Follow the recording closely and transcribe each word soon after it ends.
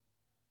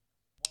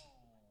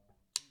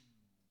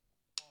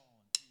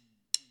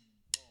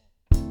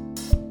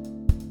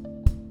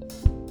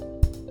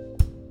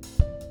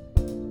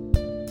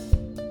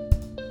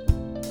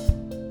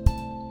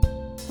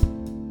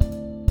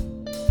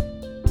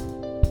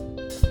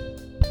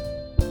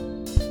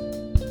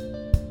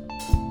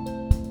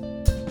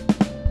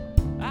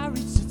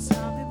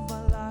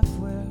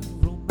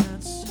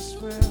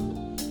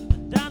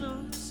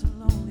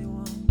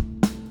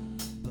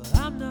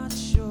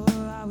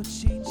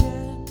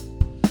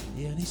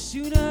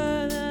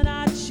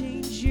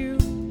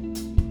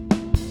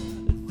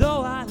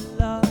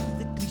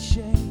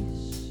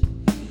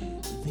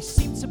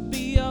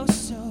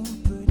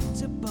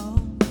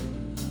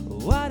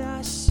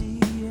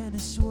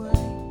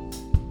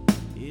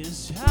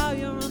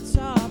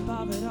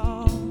of it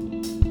all.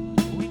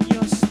 When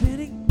you're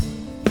spinning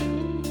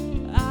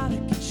out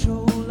of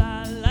control,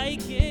 I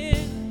like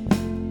it.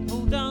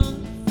 Hold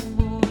on for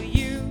more,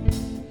 you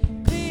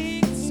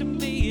cling to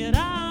me at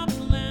arm's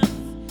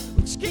length,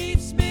 which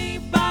keeps me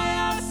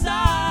by your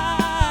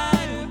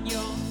side. When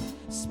you're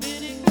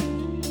spinning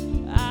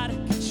out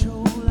of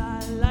control,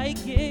 I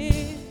like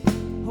it.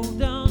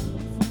 Hold on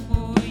for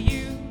more,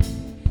 you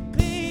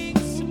cling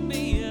to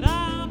me at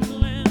arm's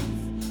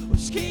length,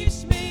 which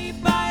keeps me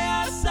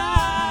by your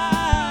side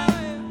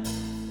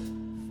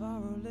for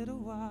a little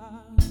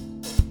while.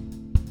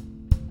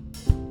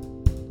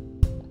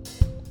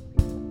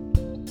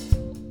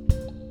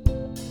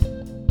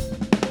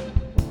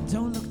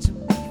 Don't look to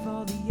me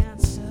for the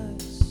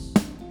answers.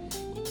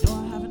 You know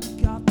I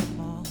haven't got them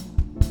all.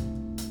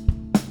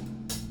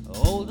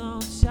 Hold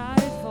on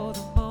tight for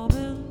the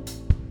moment.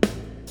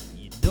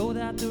 You know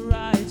that the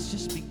ride's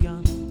just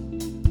begun.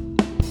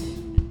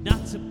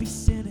 Not to be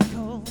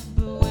cynical,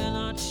 but we're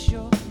not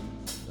sure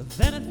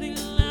of anything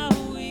now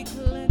we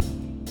click.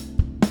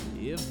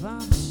 If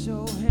I'm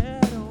so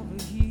head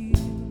over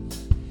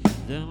heels,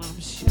 then I'm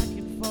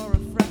checking for a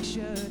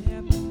fractured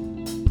hip.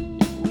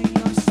 When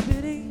you're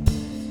spinning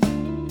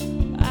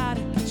out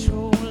of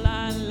control,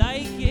 I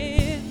like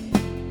it.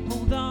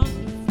 Hold on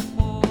for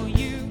more,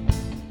 you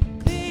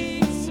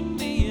cling to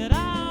me at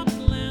arm's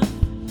length,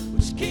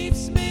 which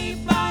keeps me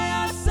by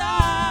your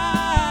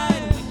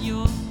side. When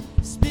you're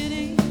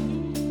spinning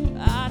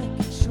out of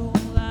control,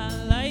 I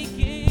like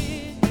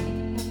it.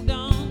 Hold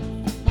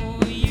on for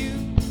more, you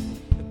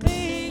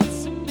cling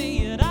to me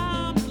at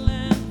arm's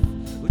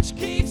length, which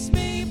keeps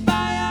me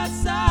by your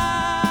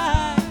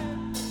side.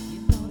 You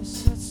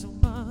notice that so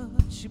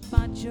much, you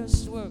might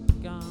just work.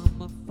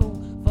 I'm a fool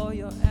for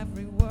your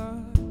every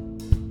word.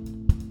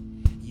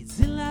 You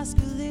didn't ask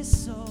for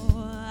this, so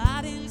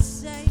I didn't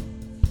say,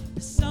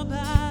 but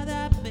somehow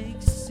that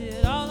makes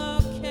it all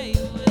okay.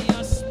 When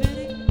you're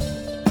spinning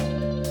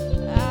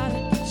out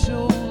of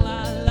control,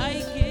 I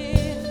like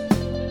it.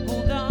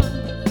 Hold on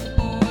for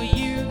more,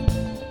 you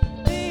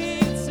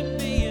cling to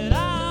me at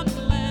arm's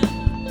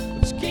length,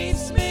 which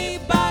keeps me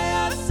by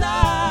your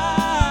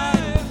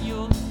side. When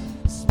you're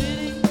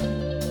spinning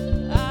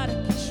out of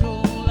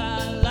control, I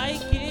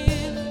like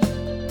it.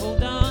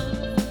 Hold on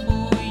for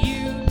more,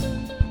 you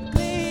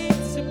cling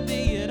to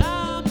me at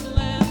arm's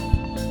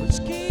length, which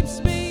keeps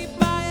me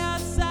by your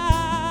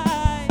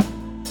side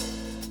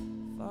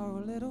for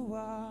a little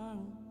while.